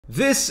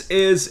This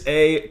is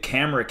a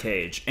camera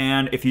cage,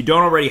 and if you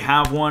don't already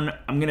have one,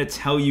 I'm gonna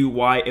tell you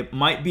why it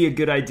might be a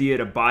good idea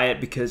to buy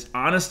it, because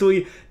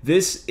honestly,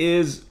 this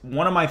is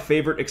one of my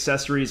favorite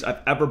accessories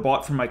I've ever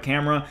bought for my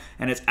camera,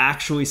 and it's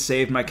actually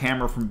saved my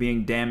camera from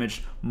being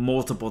damaged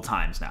multiple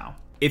times now.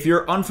 If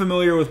you're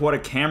unfamiliar with what a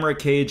camera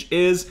cage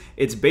is,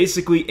 it's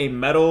basically a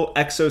metal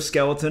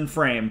exoskeleton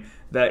frame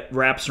that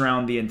wraps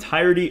around the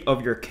entirety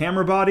of your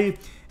camera body,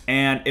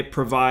 and it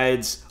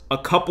provides a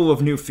couple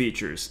of new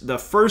features. The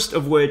first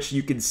of which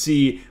you can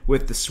see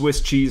with the Swiss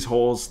cheese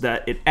holes,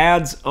 that it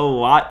adds a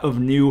lot of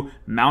new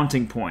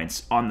mounting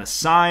points on the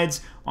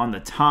sides, on the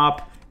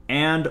top,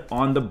 and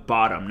on the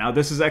bottom. Now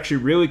this is actually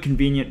really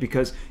convenient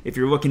because if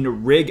you're looking to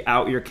rig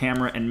out your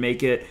camera and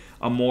make it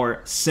a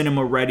more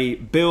cinema ready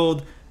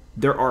build,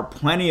 there are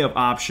plenty of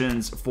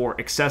options for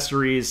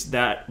accessories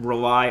that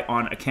rely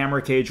on a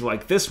camera cage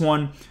like this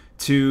one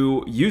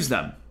to use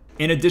them.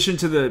 In addition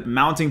to the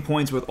mounting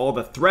points with all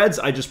the threads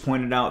I just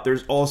pointed out,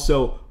 there's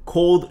also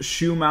cold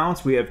shoe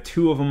mounts. We have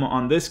 2 of them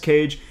on this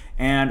cage,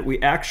 and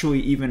we actually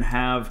even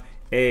have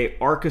a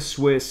Arca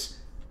Swiss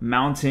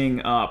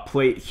mounting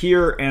plate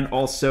here, and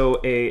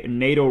also a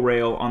NATO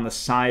rail on the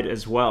side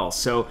as well.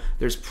 So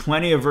there's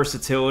plenty of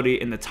versatility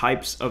in the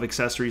types of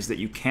accessories that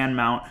you can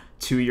mount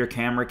to your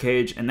camera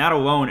cage, and that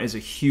alone is a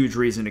huge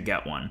reason to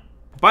get one.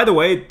 By the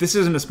way, this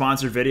isn't a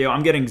sponsored video.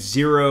 I'm getting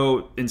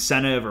zero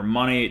incentive or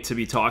money to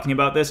be talking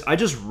about this. I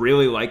just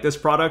really like this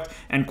product,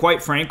 and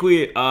quite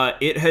frankly,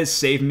 it has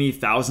saved me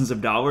thousands of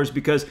dollars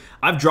because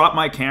I've dropped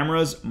my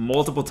cameras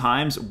multiple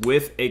times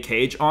with a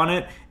cage on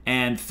it,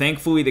 and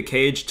thankfully the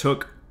cage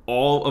took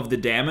all of the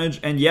damage.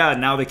 And yeah,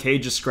 now the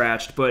cage is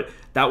scratched, but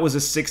that was a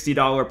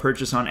 $60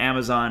 purchase on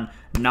Amazon,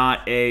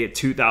 not a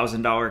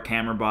 $2,000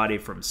 camera body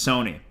from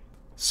Sony.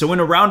 So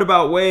in a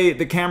roundabout way,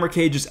 the camera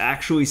cage is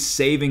actually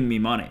saving me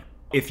money.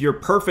 If you're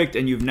perfect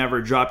and you've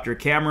never dropped your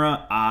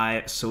camera,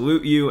 I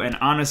salute you, and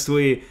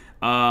honestly,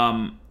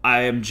 I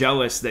am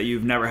jealous that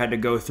you've never had to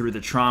go through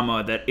the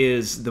trauma that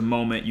is the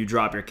moment you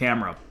drop your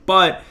camera.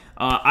 But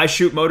I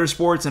shoot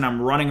motorsports, and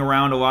I'm running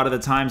around a lot of the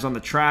times on the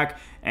track,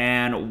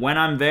 and when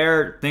I'm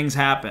there, things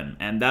happen,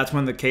 and that's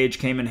when the cage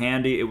came in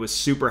handy. It was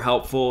super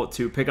helpful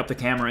to pick up the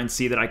camera and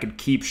see that I could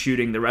keep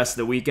shooting the rest of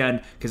the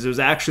weekend, because it was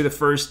actually the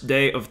first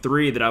day of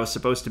 3 that I was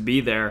supposed to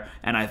be there,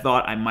 and I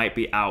thought I might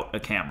be out a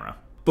camera.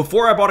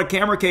 Before I bought a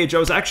camera cage, I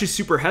was actually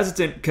super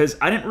hesitant because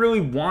I didn't really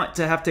want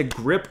to have to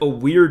grip a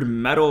weird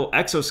metal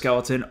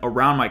exoskeleton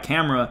around my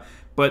camera,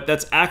 but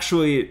that's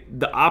actually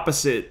the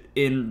opposite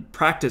in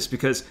practice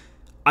because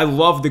I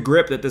love the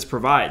grip that this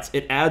provides.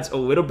 It adds a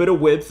little bit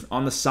of width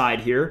on the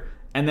side here,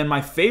 and then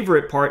my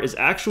favorite part is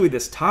actually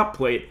this top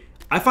plate.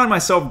 I find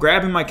myself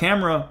grabbing my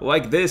camera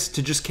like this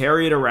to just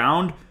carry it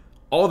around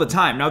all the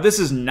time. Now, this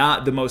is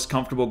not the most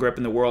comfortable grip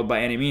in the world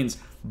by any means,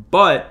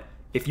 but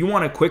if you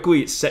want to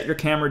quickly set your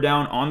camera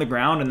down on the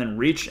ground and then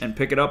reach and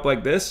pick it up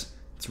like this,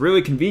 it's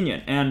really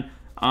convenient. And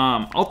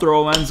I'll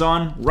throw a lens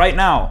on right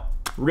now,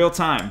 real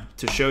time,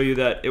 to show you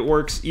that it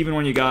works even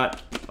when you got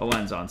a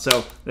lens on.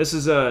 So this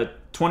is a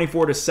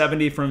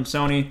 24-70 from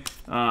Sony,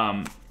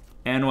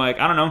 and like,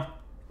 I don't know,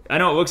 I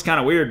know it looks kind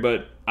of weird,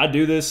 but I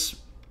do this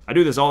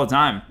all the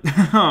time.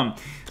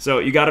 So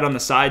you got it on the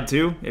side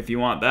too if you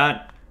want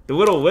that. The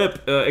little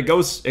lip, it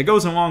goes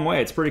a long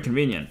way. It's pretty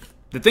convenient.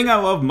 The thing I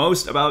love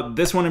most about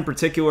this one in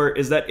particular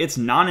is that it's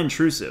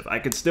non-intrusive. I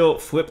could still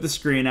flip the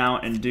screen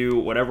out and do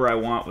whatever I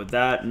want with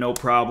that, no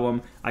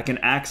problem. I can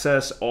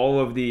access all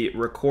of the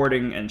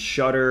recording and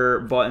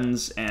shutter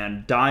buttons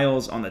and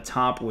dials on the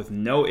top with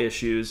no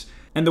issues.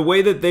 And the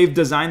way that they've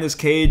designed this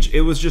cage,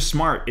 it was just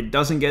smart. It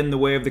doesn't get in the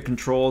way of the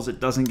controls. It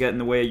doesn't get in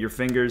the way of your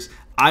fingers.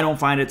 I don't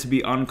find it to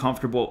be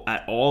uncomfortable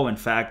at all. In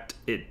fact,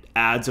 it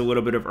adds a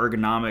little bit of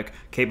ergonomic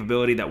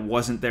capability that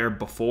wasn't there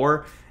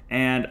before.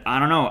 And I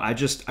don't know, I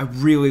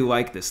really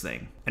like this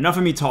thing. Enough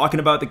of me talking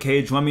about the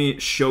cage. Let me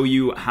show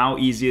you how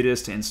easy it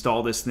is to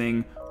install this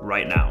thing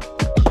right now.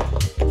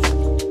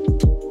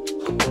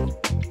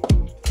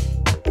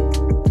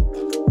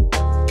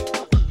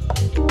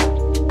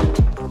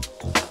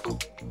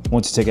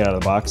 Once you take it out of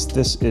the box,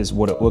 this is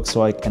what it looks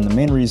like, and the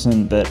main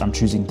reason that I'm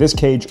choosing this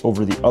cage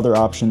over the other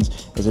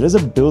options is it is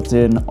a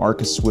built-in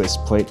Arca Swiss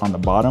plate on the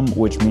bottom,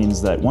 which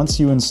means that once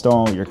you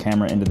install your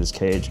camera into this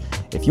cage,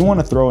 if you want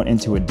to throw it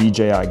into a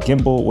DJI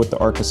gimbal with the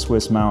Arca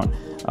Swiss mount,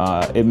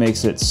 it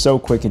makes it so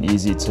quick and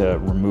easy to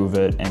remove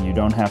it, and you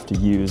don't have to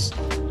use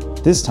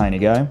this tiny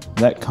guy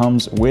that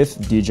comes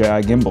with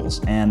DJI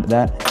gimbals, and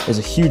that is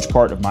a huge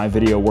part of my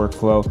video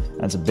workflow.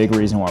 That's a big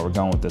reason why we're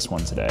going with this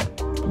one today.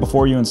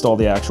 Before you install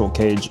the actual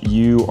cage,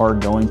 you are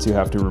going to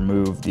have to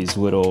remove these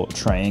little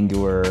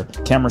triangular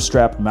camera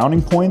strap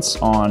mounting points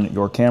on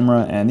your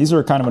camera, and these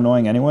are kind of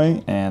annoying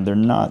anyway, and they're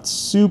not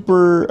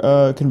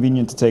super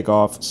convenient to take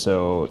off,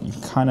 so you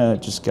kind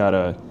of just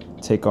gotta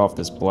take off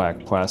this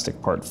black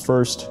plastic part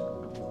first.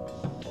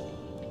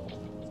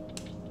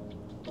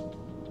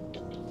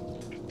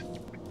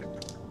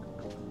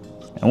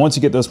 And once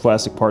you get those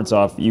plastic parts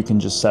off, you can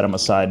just set them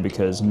aside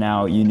because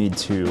now you need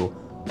to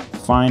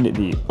find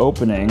the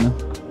opening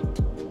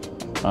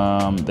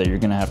that you're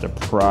gonna have to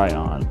pry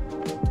on.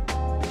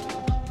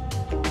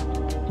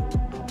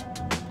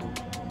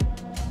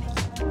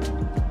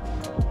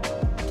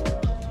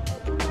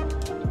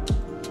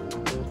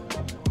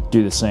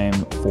 Do the same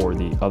for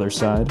the other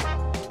side.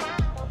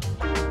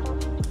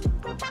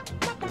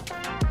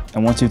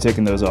 And once you've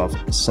taken those off,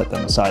 set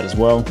them aside as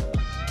well.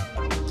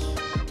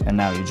 And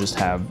now you just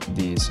have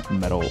these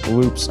metal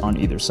loops on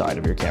either side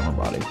of your camera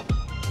body.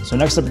 So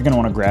next up, you're gonna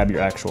wanna grab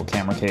your actual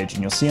camera cage,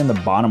 and you'll see in the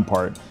bottom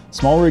part,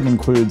 SmallRig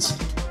includes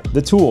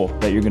the tool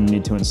that you're gonna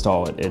need to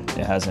install it. It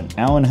has an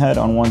Allen head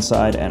on one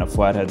side and a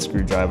flathead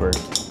screwdriver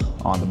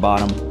on the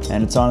bottom.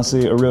 And it's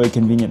honestly a really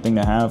convenient thing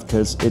to have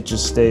because it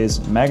just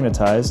stays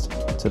magnetized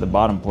to the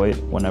bottom plate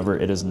whenever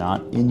it is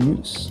not in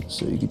use.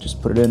 So you can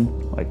just put it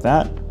in like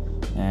that,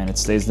 and it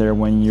stays there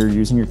when you're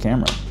using your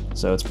camera.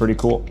 So it's pretty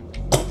cool.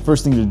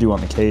 First thing to do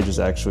on the cage is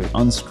actually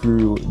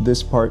unscrew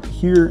this part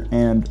here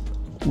and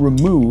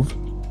remove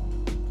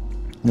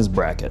this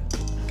bracket.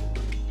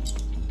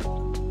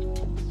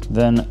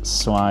 Then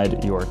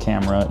slide your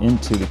camera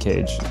into the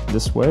cage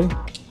this way.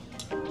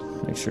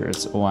 Make sure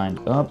it's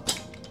lined up.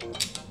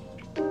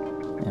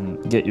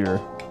 And get your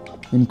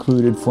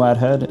included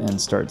flathead and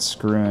start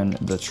screwing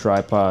the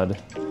tripod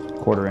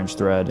 1/4 inch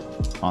thread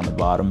on the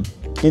bottom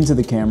into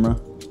the camera.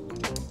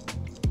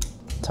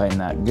 Tighten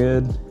that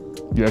good.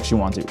 You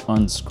actually want to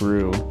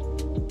unscrew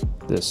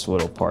this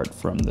little part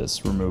from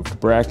this removed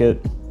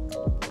bracket.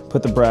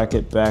 Put the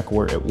bracket back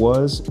where it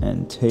was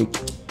and take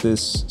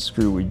this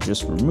screw we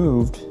just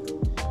removed,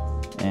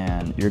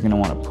 and you're gonna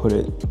wanna put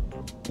it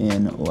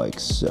in like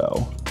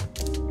so.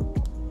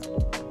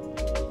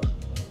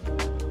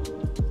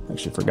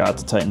 Actually forgot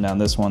to tighten down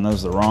this one. That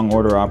was the wrong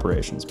order of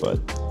operations, but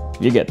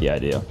you get the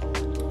idea.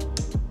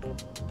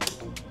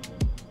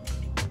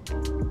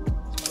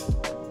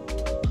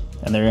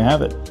 And there you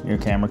have it. Your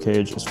camera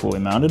cage is fully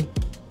mounted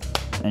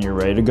and you're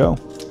ready to go.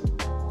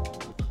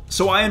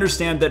 So I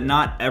understand that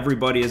not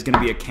everybody is going to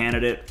be a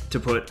candidate to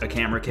put a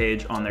camera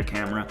cage on their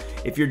camera.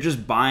 If you're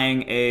just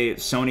buying a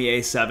Sony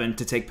A7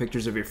 to take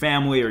pictures of your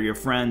family or your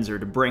friends or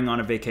to bring on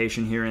a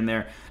vacation here and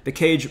there, the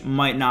cage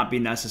might not be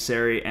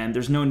necessary, and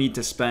there's no need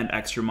to spend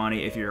extra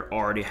money if you're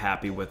already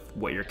happy with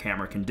what your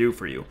camera can do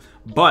for you.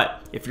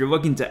 But if you're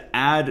looking to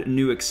add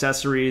new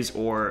accessories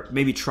or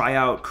maybe try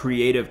out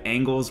creative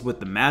angles with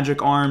the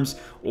magic arms,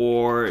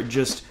 or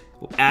just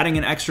adding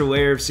an extra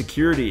layer of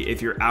security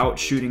if you're out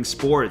shooting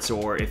sports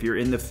or if you're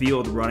in the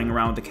field running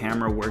around with the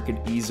camera where it could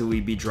easily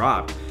be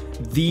dropped,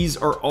 these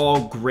are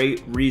all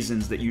great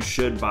reasons that you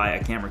should buy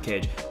a camera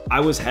cage.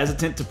 I was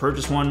hesitant to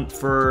purchase one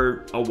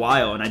for a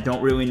while, and I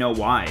don't really know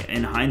why.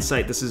 In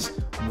hindsight, this is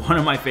one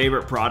of my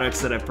favorite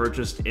products that I've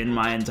purchased in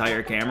my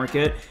entire camera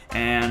kit,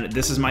 and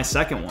this is my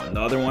second one.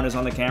 The other one is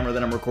on the camera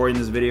that I'm recording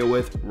this video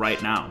with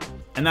right now.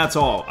 And that's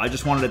all. I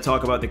just wanted to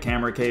talk about the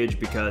camera cage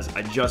because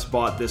I just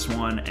bought this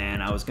one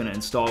and I was gonna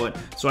install it.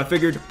 So I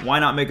figured, why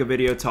not make a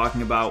video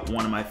talking about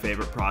one of my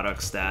favorite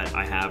products that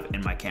I have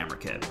in my camera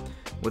kit.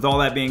 With all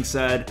that being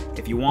said,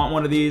 if you want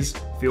one of these,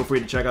 feel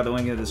free to check out the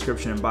link in the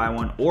description and buy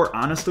one. Or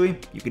honestly,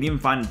 you can even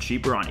find them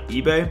cheaper on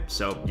eBay,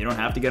 so you don't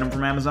have to get them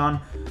from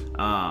Amazon.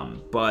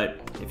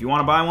 But if you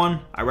wanna buy one,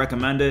 I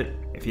recommend it.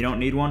 If you don't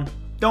need one,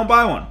 don't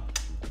buy one.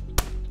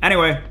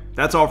 Anyway,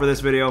 that's all for this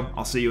video.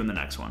 I'll see you in the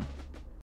next one.